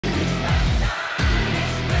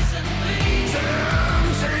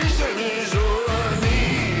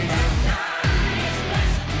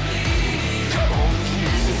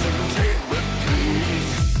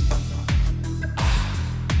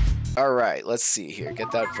All right, let's see here.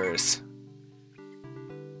 Get that verse.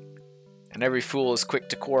 And every fool is quick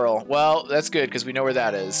to quarrel. Well, that's good because we know where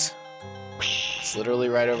that is. It's literally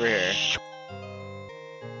right over here.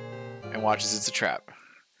 And watches it's a trap.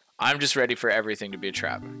 I'm just ready for everything to be a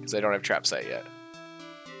trap because I don't have trap sight yet.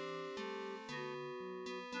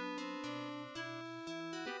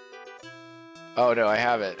 Oh no, I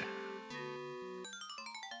have it.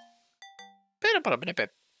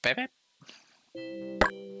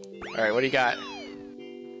 Alright, what do you got?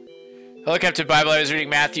 Hello, Captain Bible. I was reading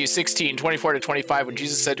Matthew 16, 24 to 25, when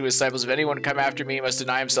Jesus said to his disciples, if anyone come after me, he must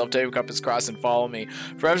deny himself, take up his cross, and follow me.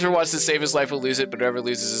 For whoever wants to save his life will lose it, but whoever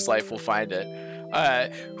loses his life will find it.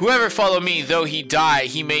 Whoever follow me, though he die,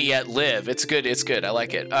 he may yet live. It's good, it's good. I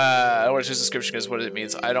like it. I don't want to choose the scripture because what it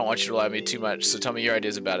means. I don't want you to lie to me too much, so tell me your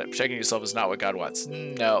ideas about it. Protecting yourself is not what God wants.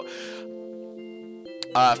 No.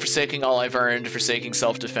 Forsaking all I've earned, forsaking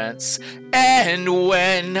self-defense. And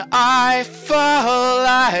when I fall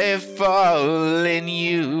in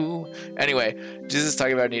you. Anyway, Jesus is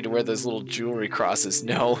talking about need to wear those little jewelry crosses.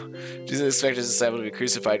 No. Jesus expected his disciple to be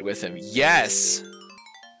crucified with him. Yes.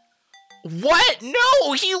 What?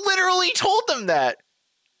 No, he literally told them that.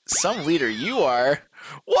 Some leader you are.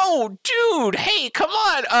 Whoa, dude. Hey, come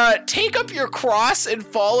on. Take up your cross and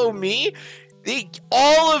follow me.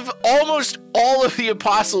 Almost all of the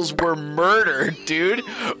apostles were murdered, dude.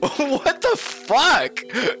 What the fuck?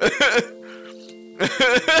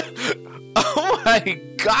 Oh my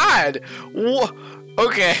god.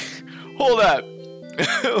 Okay, hold up.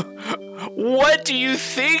 What do you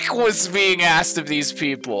think was being asked of these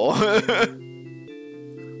people?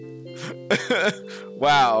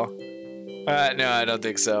 Wow. No, I don't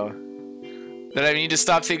think so. That I need to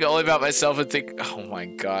stop thinking only about myself and think, oh my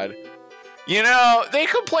god. You know, they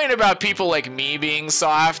complain about people like me being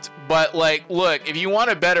soft, but like, look, if you want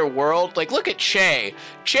a better world, like, look at Che.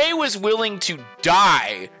 Che was willing to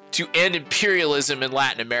die to end imperialism in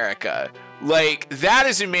Latin America. Like, that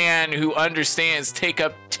is a man who understands take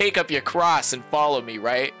up your cross and follow me,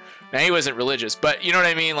 right? Now, he wasn't religious, but you know what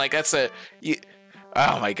I mean? Like, that's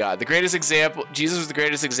oh my god, the greatest example. Jesus was the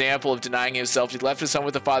greatest example of denying himself. He left his home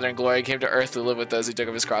with the Father in glory, came to earth to live with us. He took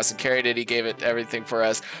up his cross and carried it. He gave it everything for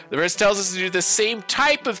us. The verse tells us to do the same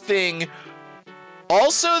type of thing.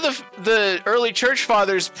 Also, the early church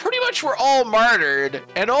fathers pretty much were all martyred,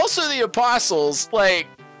 and also the apostles. Like,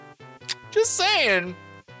 just saying.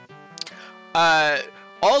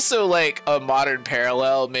 Also, like, a modern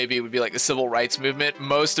parallel maybe would be like the civil rights movement,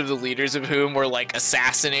 most of the leaders of whom were like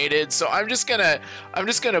assassinated. So I'm just gonna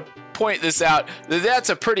point this out. That's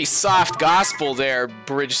a pretty soft gospel there,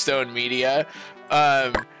 Bridgestone Media.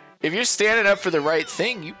 If you're standing up for the right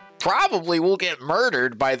thing, you probably will get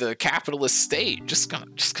murdered by the capitalist state. Just gonna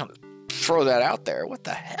throw that out there. What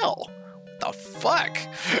the hell? What the fuck?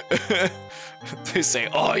 They say,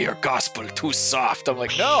 oh, your gospel too soft. I'm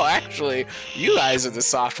like, no, actually, you guys are the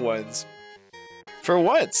soft ones. For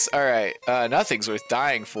once. All right. Nothing's worth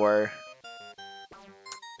dying for.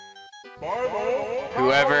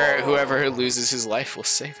 Whoever loses his life will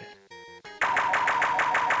save it.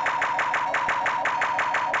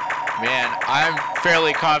 Man, I'm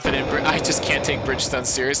fairly confident. I just can't take Bridgestone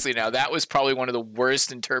seriously now. That was probably one of the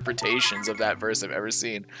worst interpretations of that verse I've ever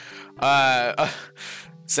seen.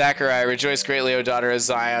 Zachariah, rejoice greatly, O daughter of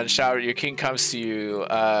Zion. Shout, your king comes to you,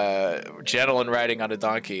 gentle and riding on a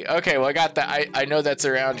donkey. Okay, well, I got that. I know that's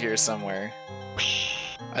around here somewhere.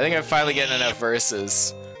 I think I'm finally getting enough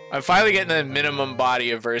verses. I'm finally getting the minimum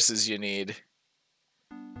body of verses you need.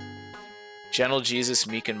 Gentle Jesus,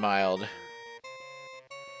 meek and mild.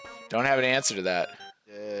 Don't have an answer to that.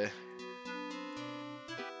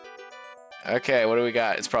 Okay, what do we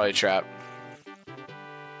got? It's probably a trap.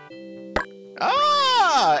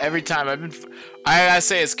 Ah! Every time I gotta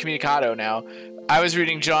say it's communicado now. I was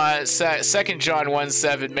reading 2 John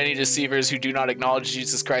 1:7. Many deceivers who do not acknowledge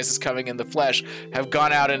Jesus Christ as coming in the flesh have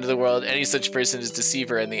gone out into the world. Any such person is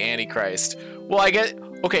deceiver and the Antichrist. Well, I get,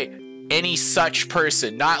 okay, any such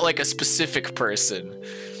person, not like a specific person.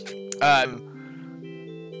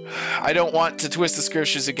 I don't want to twist the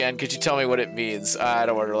scriptures again. Could you tell me what it means? I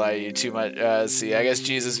don't want to lie to you too much. Let's see, I guess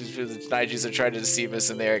Jesus denied Jesus and tried to deceive us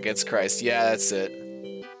and they are against Christ. Yeah, that's it.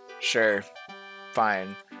 Sure.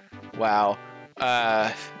 Fine. Wow.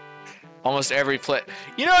 Almost every play.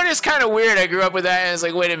 You know, it is kind of weird. I grew up with that and it's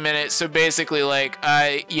like, wait a minute. So basically, like,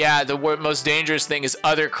 yeah, the most dangerous thing is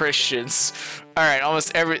other Christians. All right,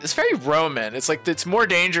 almost every, it's very Roman. It's like, it's more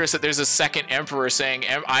dangerous that there's a second emperor saying,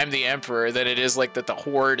 I'm the emperor, than it is like that the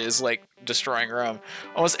horde is like destroying Rome.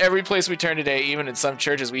 Almost every place we turn today, even in some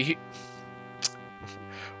churches, we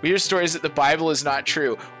hear stories that the Bible is not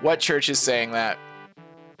true. What church is saying that?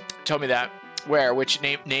 Tell me that. Where? Which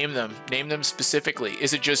name them? Name them specifically.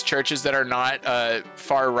 Is it just churches that are not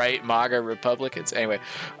far-right MAGA Republicans? Anyway,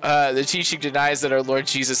 the teaching denies that our Lord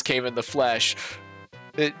Jesus came in the flesh.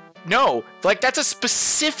 No, like that's a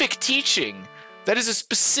specific teaching. That is a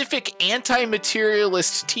specific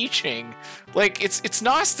anti-materialist teaching. Like it's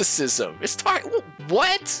Gnosticism. It's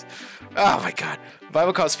what? Oh my God. The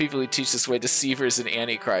Bible calls people who teach this way deceivers and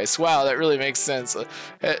antichrists. Wow, that really makes sense.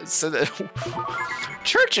 So that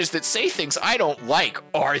churches that say things I don't like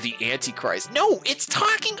are the antichrist. No, it's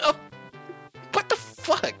talking about what the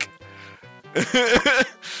fuck?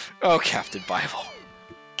 Oh, Captain Bible.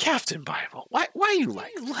 Captain Bible. Why you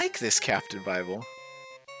like this Captain Bible?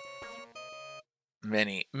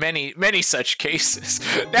 Many such cases.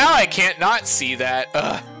 Now I can't not see that.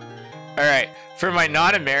 All right, for my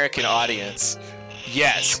non-American audience,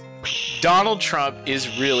 yes, Donald Trump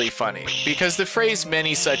is really funny because the phrase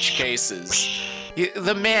 "many such cases,"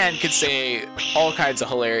 the man could say all kinds of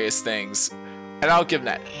hilarious things, and I'll give him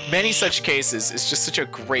that. Many such cases is just such a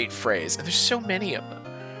great phrase, and there's so many of them.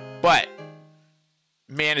 But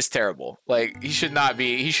man is terrible. Like he should not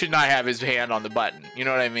have his hand on the button. You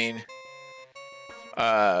know what I mean?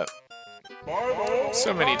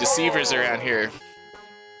 So many deceivers around here.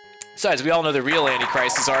 Besides, we all know the real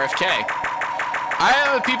Antichrist is RFK. I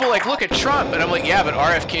have people like, look at Trump, and I'm like, yeah, but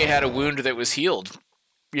RFK had a wound that was healed,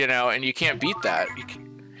 you know, and you can't beat that.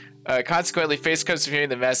 Consequently, faith comes from hearing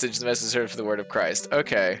the message is heard for the word of Christ.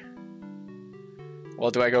 Okay. Well,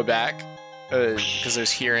 do I go back? Because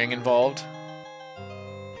there's hearing involved.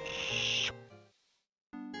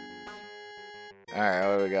 All right,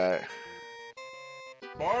 what do we got?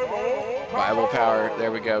 Bible power.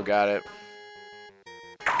 There we go. Got it.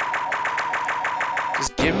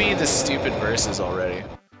 Just give me the stupid verses already.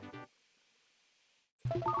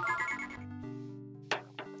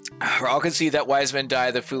 For all can see that wise men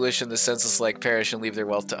die, the foolish and the senseless like perish and leave their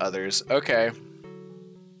wealth to others. Okay.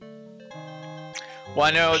 Well,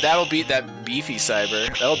 I know that'll beat that beefy cyber.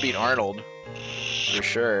 That'll beat Arnold. For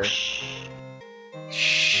sure.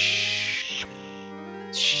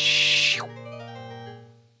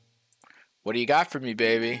 What do you got for me,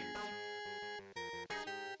 baby?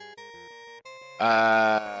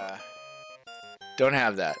 Don't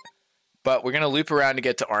have that. But we're gonna loop around to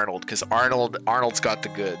get to Arnold, because Arnold's got the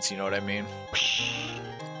goods, you know what I mean?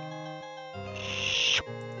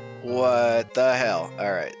 What the hell?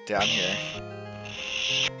 Alright, down here.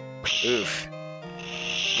 Oof.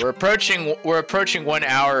 We're approaching 1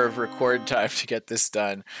 hour of record time to get this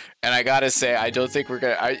done. And I gotta say, I don't think we're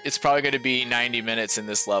gonna it's probably gonna be 90 minutes in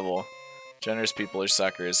this level. Generous people are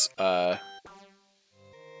suckers.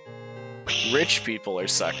 Rich people are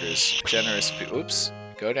suckers. Generous people. Oops.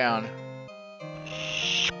 Go down.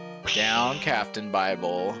 Down, Captain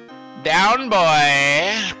Bible. Down,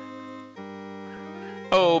 boy.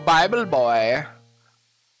 Oh, Bible boy.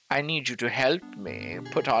 I need you to help me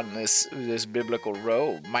put on this biblical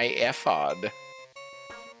robe. My ephod.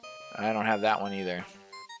 I don't have that one either.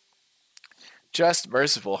 Just,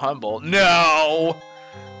 merciful, humble. No!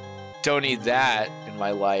 Don't need that in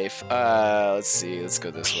my life. Let's see. Let's go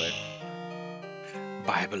this way.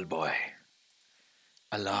 Bible boy.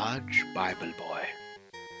 A large Bible boy.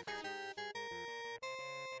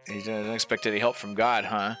 You don't expect any help from God,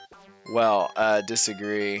 huh? Well,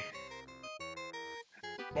 disagree.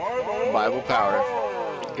 Bible power.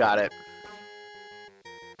 Got it.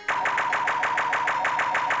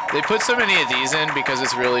 They put so many of these in because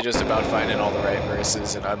it's really just about finding all the right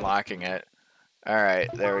verses and unlocking it. Alright,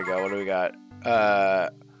 there we go. What do we got?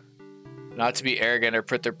 Not to be arrogant or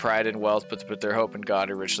put their pride in wealth, but to put their hope in God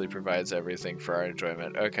who richly provides everything for our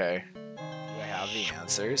enjoyment. Okay. Do I have the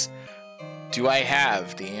answers? Do I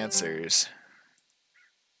have the answers?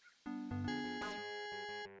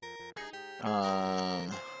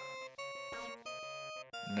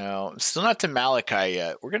 No. Still not to Malachi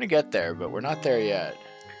yet. We're gonna get there, but we're not there yet.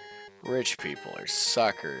 Rich people are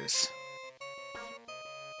suckers.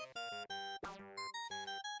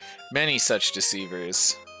 Many such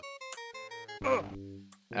deceivers.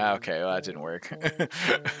 Okay, well that didn't work.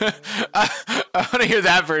 I want to hear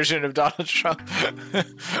that version of Donald Trump.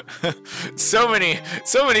 so many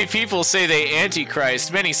people say they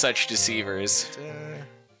antichrist. Many such deceivers.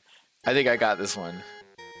 I think I got this one.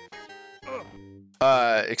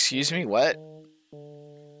 Excuse me, what?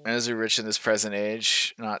 Those are rich in this present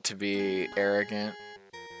age, not to be arrogant,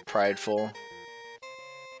 prideful.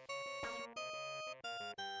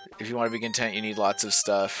 If you want to be content, you need lots of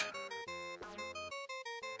stuff.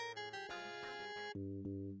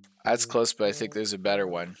 That's close, but I think there's a better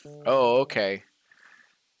one. Oh, okay.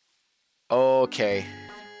 Okay.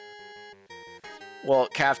 Well,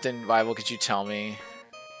 Captain Bible, could you tell me?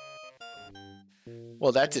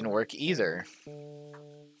 Well, that didn't work either.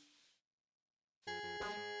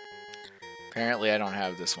 Apparently, I don't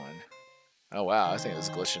have this one. Oh, wow. I think it was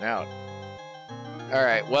glitching out. All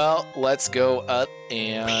right. Well, let's go up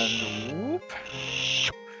and whoop.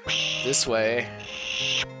 This way.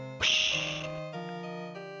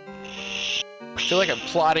 I feel like I'm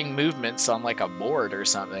plotting movements on like a board or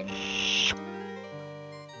something.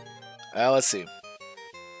 Let's see.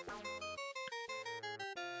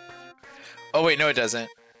 Oh, wait. No, it doesn't.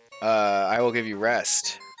 I will give you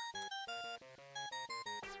rest.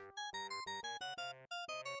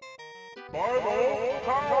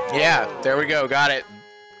 Yeah, there we go. Got it.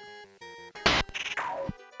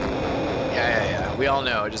 Yeah. We all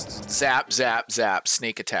know. Just zap, zap, zap.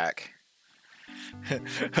 Snake attack.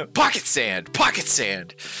 Pocket sand. Pocket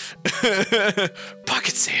sand.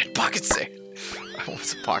 Pocket sand. Pocket sand.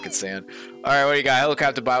 What's a pocket sand? All right, what do you got?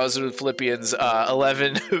 Helicopter Bibles with Philippians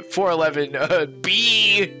 4:11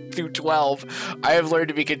 B through 12. I have learned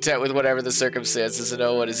to be content with whatever the circumstances, and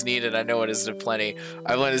know what is needed. I know what is plenty.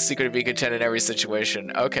 I've learned the secret of being content in every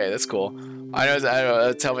situation. Okay, that's cool. I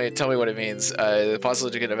know. Tell me what it means. The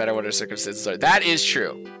possibility to get no matter what our circumstances are. That is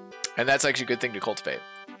true, and that's actually a good thing to cultivate.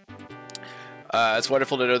 It's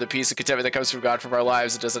wonderful to know the peace and contentment that comes from God from our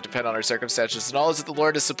lives. It doesn't depend on our circumstances. And all is that the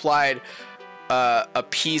Lord has supplied a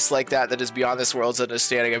peace like that is beyond this world's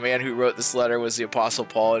understanding. A man who wrote this letter was the Apostle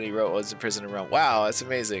Paul, and he was in prison in Rome. Wow, that's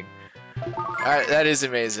amazing. That is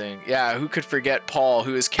amazing. Yeah, who could forget Paul,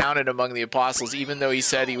 who is counted among the apostles, even though he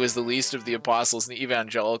said he was the least of the apostles, and the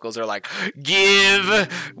evangelicals are like,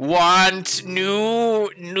 want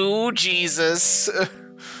new Jesus.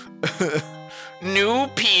 New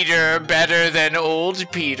Peter better than old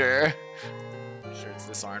Peter. I'm sure it's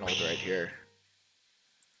this Arnold right here.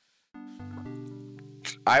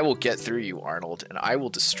 I will get through you, Arnold, and I will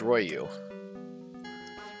destroy you.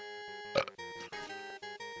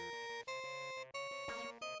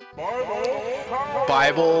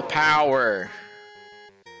 Bible power.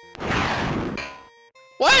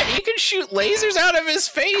 What? He can shoot lasers out of his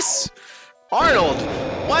face? Arnold,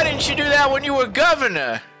 why didn't you do that when you were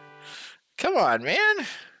governor? Come on, man.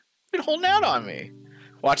 You've been holding out on me.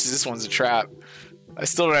 Watch, this one's a trap. I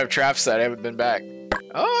still don't have trap set. I haven't been back.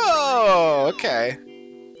 Oh, okay.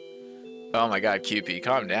 Oh my god, QP,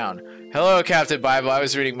 calm down. Hello, Captain Bible. I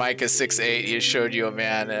was reading Micah 6:8. He has showed you a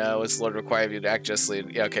man. What's the Lord require of you to act justly?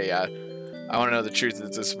 Yeah, okay, yeah. I want to know the truth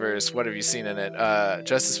of this verse. What have you seen in it?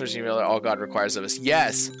 Justice, which you all God requires of us.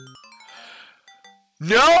 Yes.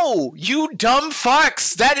 No, you dumb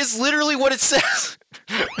fucks. That is literally what it says.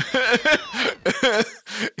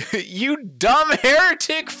 You dumb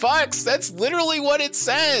heretic fucks. That's literally what it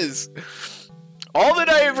says. All that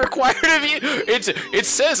I have required of you, it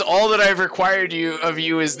says all that I've required of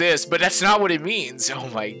you is this, but that's not what it means. Oh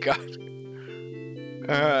my god.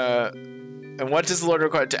 And what does the Lord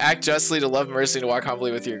require? To act justly, to love mercy, to walk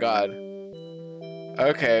humbly with your God.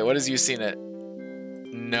 Okay, what has you seen it?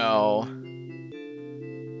 No.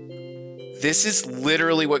 This is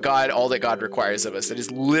literally what all that God requires of us. That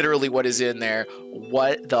is literally what is in there.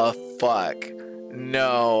 What the fuck?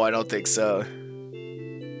 No, I don't think so.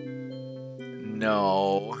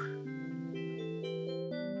 No.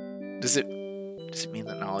 Does it mean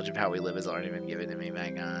that knowledge of how we live has already been given to me? My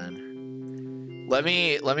God. Let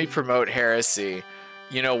me promote heresy.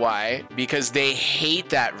 You know why? Because they hate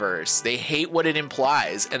that verse. They hate what it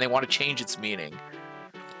implies, and they want to change its meaning.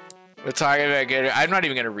 We're talking about I'm not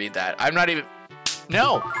even gonna read that. I'm not even.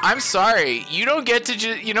 No, I'm sorry. You don't get to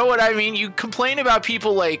just. You know what I mean? You complain about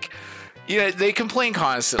people like. You know, they complain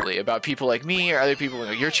constantly about people like me or other people.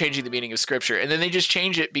 Like, you're changing the meaning of scripture, and then they just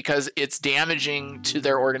change it because it's damaging to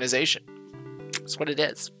their organization. That's what it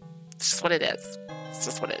is. It's just what it is. It's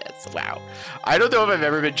just what it is. Wow. I don't know if I've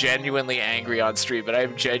ever been genuinely angry on stream, but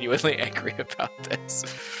I'm genuinely angry about this.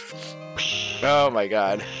 Oh my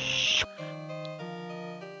god.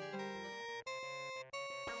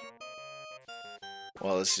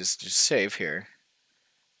 Well, let's just save here.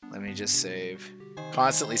 Let me just save.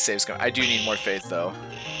 Constantly saves. I do need more faith, though.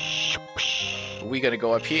 We gotta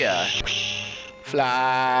go up here.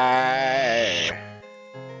 Fly.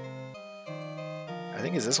 I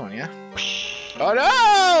think it's this one, yeah? Oh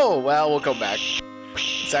no! Well, we'll go back.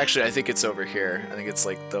 It's actually, I think it's over here. I think it's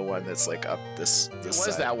like the one that's like up this side. What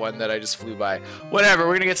is that one that I just flew by? Whatever,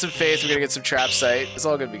 we're gonna get some faith, we're gonna get some trap sight. It's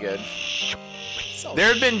all gonna be good.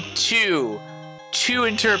 There have been two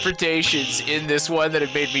interpretations in this one that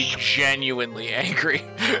have made me genuinely angry.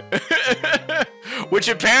 Which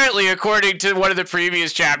apparently, according to one of the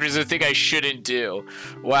previous chapters, I think I shouldn't do.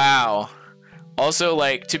 Wow. Also,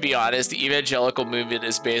 like, to be honest, the evangelical movement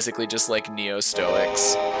is basically just like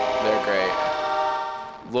neo-stoics. They're great.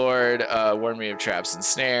 Lord, warn me of traps and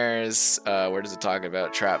snares. Where does it talk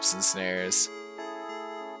about traps and snares?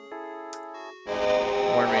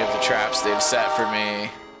 Warn me of the traps they've set for me.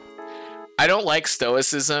 I don't like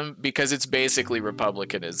stoicism because it's basically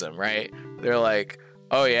republicanism, right? They're like,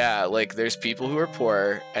 oh yeah, like there's people who are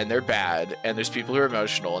poor and they're bad, and there's people who are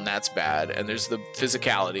emotional and that's bad, and there's the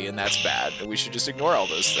physicality and that's bad, and we should just ignore all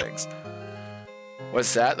those things.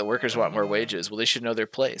 What's that? The workers want more wages. Well, they should know their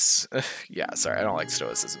place. Yeah, sorry, I don't like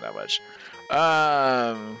stoicism that much.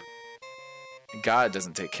 God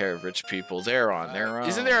doesn't take care of rich people. They're on their own.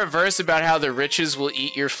 Isn't there a verse about how the riches will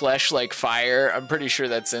eat your flesh like fire? I'm pretty sure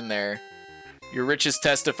that's in there. Your riches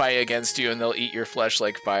testify against you and they'll eat your flesh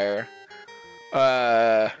like fire.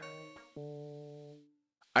 I'm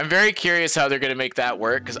very curious how they're going to make that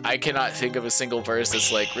work, because I cannot think of a single verse that's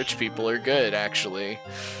like, rich people are good, actually.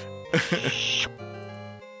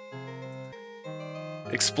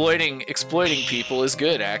 Exploiting people is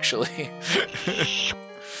good, actually.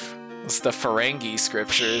 It's the Ferengi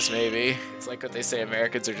scriptures, maybe. It's like what they say,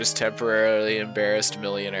 Americans are just temporarily embarrassed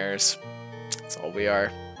millionaires. That's all we are.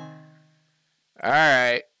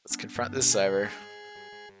 Alright, let's confront this cyber.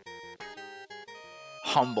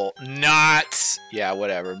 Humble. Not! Yeah,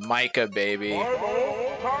 whatever. Micah, baby.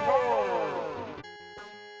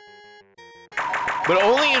 But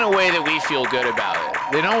only in a way that we feel good about it.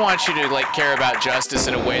 They don't want you to, like, care about justice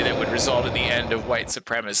in a way that would result in the end of white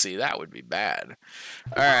supremacy. That would be bad.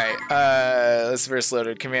 Alright, let's verse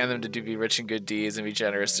loaded. Command them to be rich in good deeds and be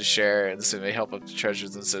generous to share, and this may help up the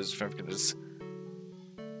treasures and so from goodness.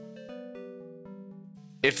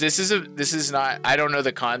 If this is not, I don't know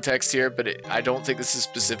the context here, but I don't think this is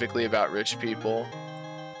specifically about rich people.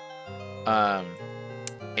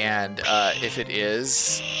 If it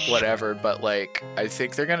is, whatever, but like, I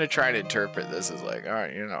think they're gonna try and interpret this as like, all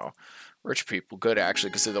right, you know, rich people, good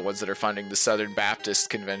actually, because they're the ones that are funding the Southern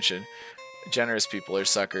Baptist Convention. Generous people are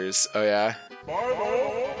suckers. Oh yeah?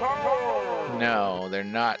 No, they're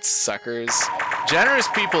not suckers. Generous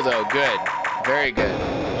people though, good. Very good.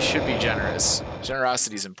 You should be generous.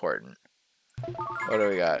 Generosity is important. What do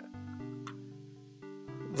we got?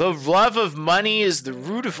 The love of money is the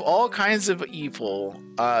root of all kinds of evil.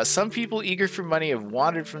 Some people eager for money have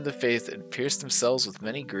wandered from the faith and pierced themselves with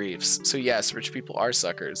many griefs. So yes, rich people are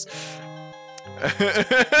suckers.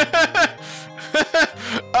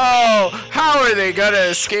 Oh, how are they gonna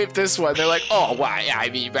escape this one? They're like, oh, why? I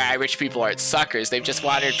mean, rich people aren't suckers. They've just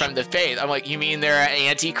wandered from the faith. I'm like, you mean they're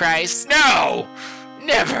antichrist? No!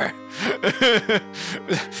 Never!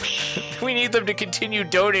 We need them to continue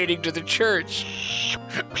donating to the church.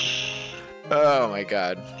 Oh my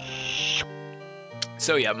god.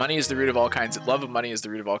 So yeah, money is the root of all kinds of, love of money is the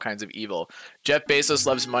root of all kinds of evil. Jeff Bezos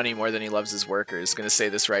loves money more than he loves his workers. Gonna say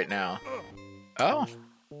this right now. Oh.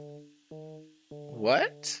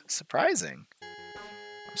 What? Surprising.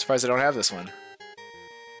 I'm surprised I don't have this one.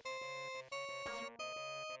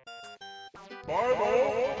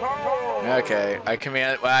 Okay, I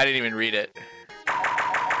command, well, I didn't even read it.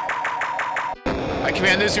 I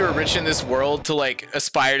command those who are rich in this world to, like,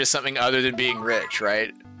 aspire to something other than being rich,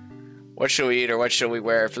 right? What shall we eat or what shall we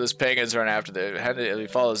wear? For those pagans run after the hand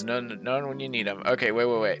it follows none when you need them. Okay,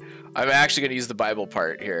 wait. I'm actually going to use the Bible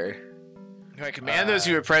part here. I command those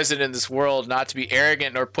who are present in this world not to be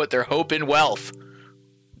arrogant nor put their hope in wealth.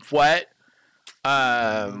 What?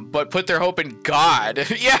 But put their hope in God.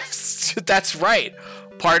 Yes, that's right.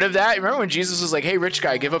 Part of that, remember when Jesus was like, hey, rich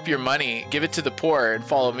guy, give up your money, give it to the poor and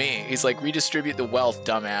follow me. He's like, redistribute the wealth,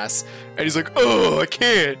 dumbass. And he's like, oh, I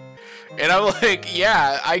can't. And I'm like,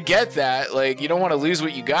 yeah, I get that. Like, you don't want to lose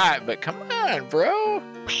what you got, but come on, bro.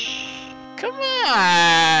 Come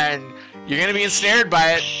on. You're going to be ensnared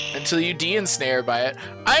by it until you de-ensnare by it.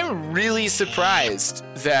 I'm really surprised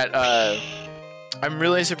that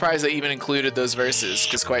they even included those verses,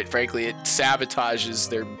 because quite frankly, it sabotages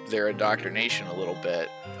their indoctrination a little bit.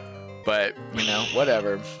 But, you know,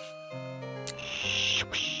 whatever.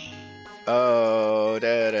 Oh,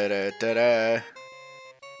 da-da-da-da-da.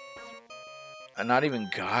 Not even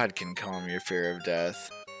God can calm your fear of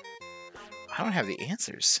death. I don't have the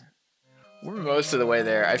answers. We're most of the way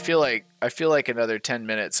there. I feel like another 10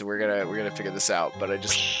 minutes and we're gonna figure this out, but I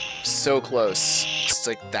just so close. Just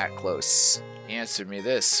like that close. Answer me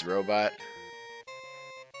this, robot.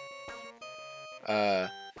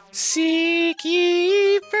 Seek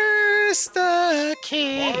ye first the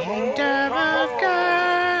kingdom of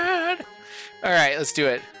God. Alright, let's do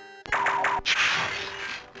it.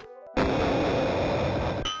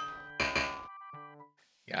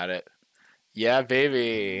 Got it. Yeah,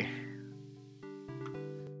 baby.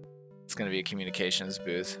 It's gonna be a communications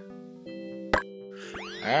booth.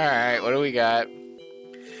 Alright, what do we got?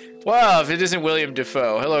 Well, if it isn't William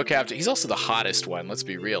Defoe. Hello, Captain. He's also the hottest one, let's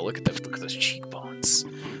be real. Look at those cheekbones.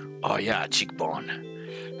 Oh yeah, cheekbone.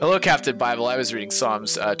 Hello, Captain Bible. I was reading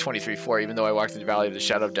Psalms 23:4. Even though I walk through the valley of the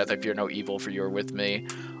shadow of death, I fear no evil, for you are with me.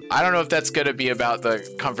 I don't know if that's going to be about the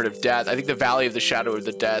comfort of death. I think the valley of the shadow of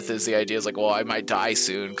the death is the idea is like, well, I might die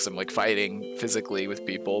soon because I'm like fighting physically with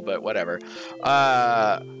people, but whatever.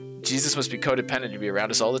 Jesus must be codependent to be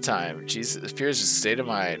around us all the time. Jesus, fear is just a state of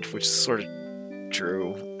mind, which is sort of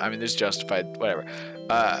true. I mean, there's justified, whatever.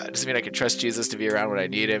 Does it mean I can trust Jesus to be around when I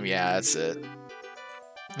need him? Yeah, that's it.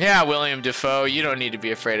 Yeah, William Defoe, you don't need to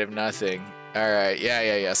be afraid of nothing. Alright,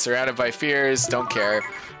 yeah. Surrounded by fears, don't care.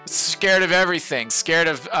 Scared of everything. Scared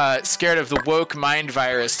of the woke mind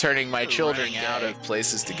virus turning my children out of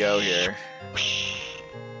places to go here.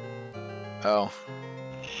 Oh.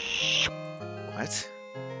 What?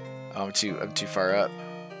 Oh, I'm too far up.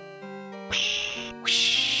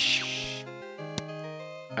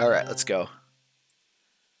 Alright, let's go.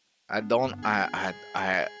 I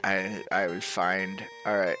will find.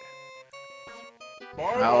 Alright.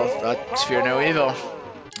 Well, fear no evil.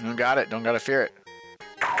 Don't got it. Don't gotta fear it.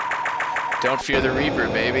 Don't fear the Reaper,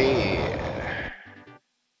 baby.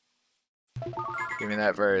 Give me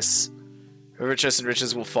that verse. Whoever trusts in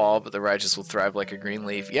riches will fall, but the righteous will thrive like a green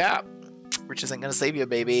leaf. Yeah. Riches ain't gonna save you,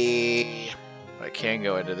 baby. But I can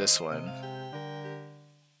go into this one.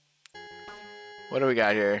 What do we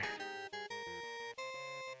got here?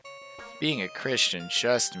 Being a Christian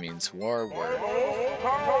just means war.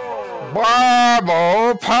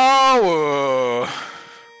 Bible power.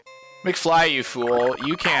 McFly, you fool!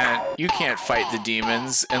 You can't fight the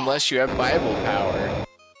demons unless you have Bible power.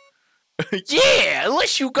 Yeah,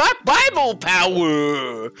 unless you got Bible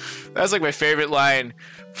power. That's like my favorite line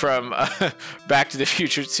from Back to the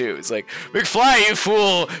Future 2. It's like, McFly, you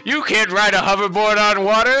fool! You can't ride a hoverboard on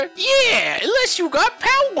water? Yeah, unless you got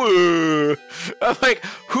power! I'm like,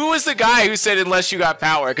 who was the guy who said unless you got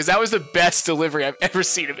power? Because that was the best delivery I've ever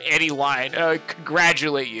seen of any line. I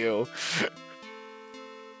congratulate you.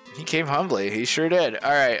 He came humbly. He sure did.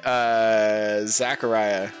 Alright,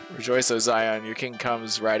 Zechariah. Rejoice, O Zion. Your king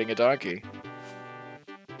comes riding a donkey.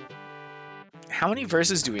 How many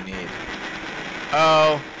verses do we need?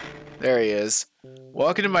 Oh, there he is.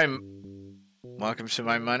 Welcome to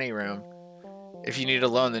my money room. If you need a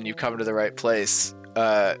loan, then you've come to the right place.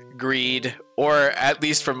 Greed, or at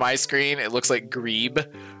least from my screen, it looks like grebe,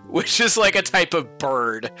 which is like a type of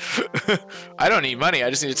bird. I don't need money, I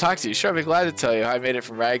just need to talk to you. Sure, I'll be glad to tell you how I made it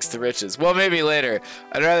from rags to riches. Well, maybe later.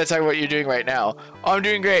 I'd rather talk about what you're doing right now. Oh, I'm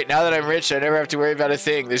doing great. Now that I'm rich, I never have to worry about a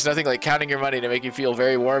thing. There's nothing like counting your money to make you feel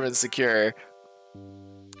very warm and secure.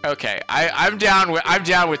 Okay, I'm down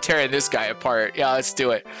with tearing this guy apart. Yeah, let's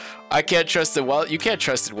do it. I can't trust the wealth. You can't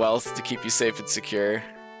trust in wealth to keep you safe and secure.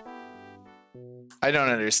 I don't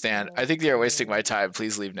understand. I think you're wasting my time.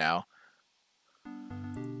 Please leave now.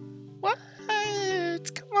 What?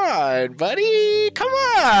 Come on, buddy. Come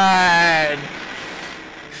on.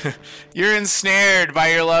 You're ensnared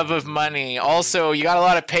by your love of money. Also, you got a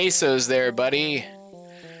lot of pesos there, buddy.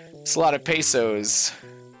 It's a lot of pesos.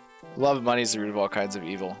 Love of money is the root of all kinds of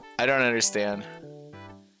evil. I don't understand.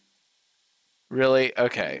 Really?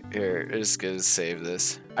 Okay, here, I'm just gonna save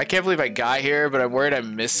this. I can't believe I got here, but I'm worried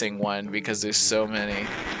I'm missing one because there's so many.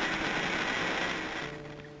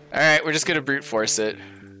 Alright, we're just gonna brute force it.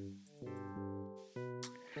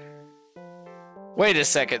 Wait a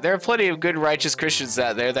second, there are plenty of good righteous Christians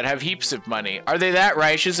out there that have heaps of money. Are they that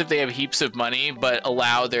righteous if they have heaps of money, but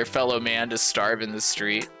allow their fellow man to starve in the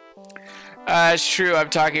street? It's true, I'm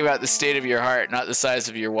talking about the state of your heart, not the size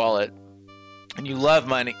of your wallet. And you love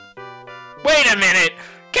money. Wait a minute!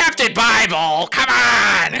 Captain Bible! Come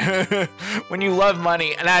on! When you love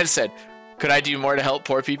money, and I've said, could I do more to help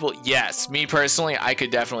poor people? Yes. Me personally, I could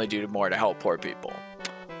definitely do more to help poor people.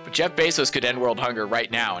 But Jeff Bezos could end world hunger right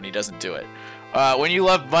now, and he doesn't do it. When you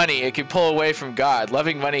love money, it can pull away from God.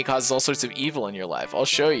 Loving money causes all sorts of evil in your life. I'll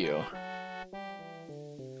show you.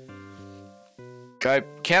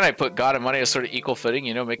 Can I put God and money on a sort of equal footing?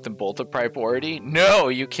 You know, make them both a priority? No,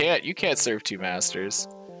 you can't. You can't serve two masters.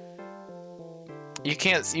 You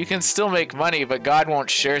can still make money, but God won't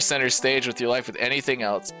share center stage with your life with anything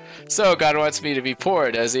else. So God wants me to be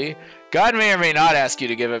poor, does he? God may or may not ask you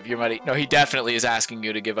to give up your money. No, he definitely is asking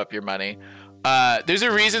you to give up your money. There's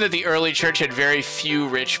a reason that the early church had very few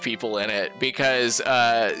rich people in it, because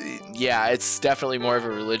yeah, it's definitely more of a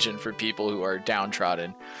religion for people who are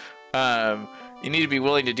downtrodden. You need to be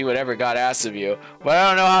willing to do whatever God asks of you. But I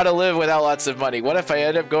don't know how to live without lots of money. What if I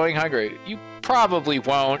end up going hungry? You probably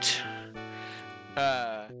won't.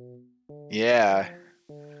 Yeah.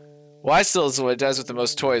 Why still is what does with the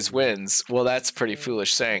most toys wins? Well, that's a pretty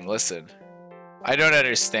foolish saying. Listen. I don't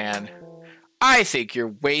understand. I think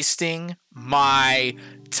you're wasting my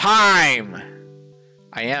time.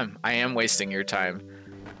 I am wasting your time.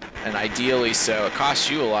 And ideally so. It costs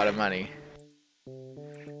you a lot of money.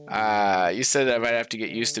 You said I might have to get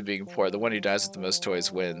used to being poor. The one who dies with the most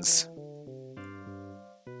toys wins.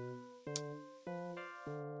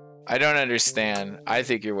 I don't understand. I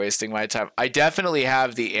think you're wasting my time. I definitely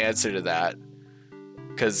have the answer to that.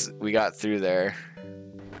 Because we got through there.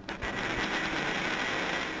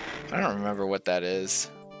 I don't remember what that is.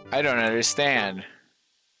 I don't understand.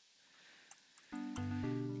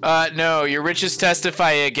 No, your riches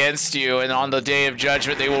testify against you, and on the day of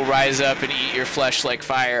judgment they will rise up and eat your flesh like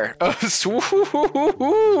fire. Oh,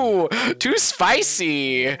 too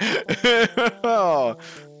spicy.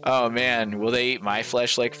 Oh man, will they eat my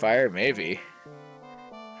flesh like fire? Maybe.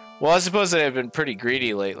 Well, I suppose that I've been pretty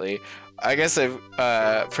greedy lately. I guess I've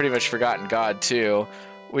pretty much forgotten God too.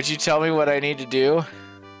 Would you tell me what I need to do?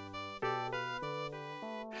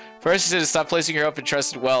 First, he said to stop placing your hope and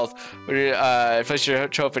trust in wealth. Place your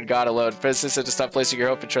hope in God alone. First, he said to stop placing your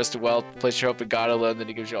hope and trust in wealth. Place your hope in God alone, then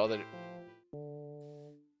he gives you all that.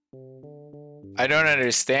 I don't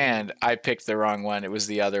understand. I picked the wrong one. It was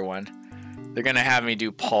the other one. They're gonna have me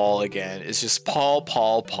do Paul again. It's just Paul,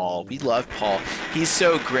 Paul, Paul. We love Paul. He's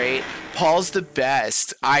so great. Paul's the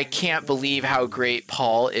best. I can't believe how great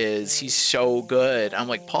Paul is. He's so good. I'm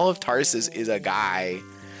like, Paul of Tarsus is a guy.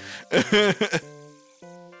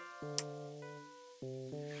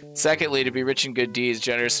 Secondly, to be rich in good deeds,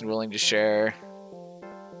 generous and willing to share.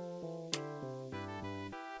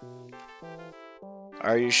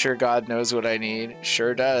 Are you sure God knows what I need?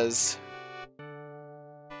 Sure does.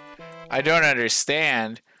 I don't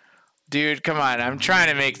understand. Dude, come on. I'm trying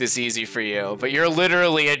to make this easy for you, but you're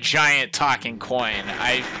literally a giant talking coin.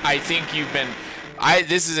 I think you've been...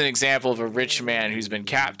 This is an example of a rich man who's been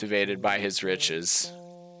captivated by his riches.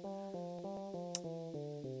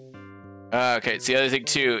 Okay, so the other thing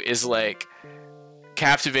too is like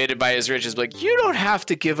captivated by his riches. Like, you don't have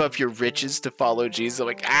to give up your riches to follow Jesus. I'm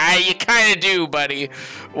like, you kind of do, buddy.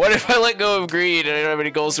 What if I let go of greed and I don't have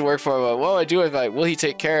any goals to work for? Well, I do. Will he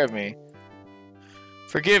take care of me?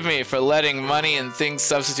 Forgive me for letting money and things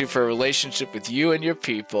substitute for a relationship with you and your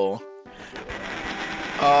people.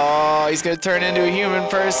 Oh, he's gonna turn into a human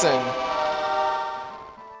person.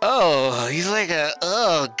 Oh, he's like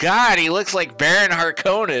oh God, he looks like Baron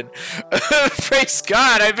Harkonnen. Praise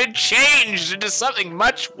God, I've been changed into something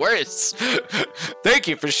much worse. Thank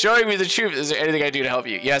you for showing me the truth. Is there anything I do to help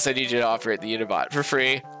you? Yes, I need you to offer it the unibot. For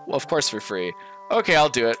free? Well, of course for free. Okay, I'll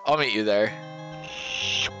do it. I'll meet you there.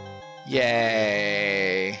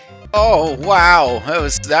 Yay. Oh, wow.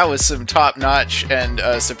 That was some top-notch and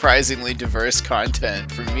surprisingly diverse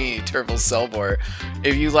content from me, Turtle Selbor.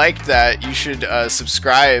 If you liked that, you should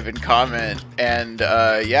subscribe and comment. And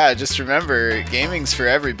yeah, just remember, gaming's for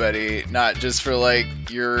everybody, not just for like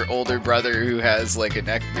your older brother who has like a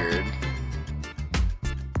neck beard.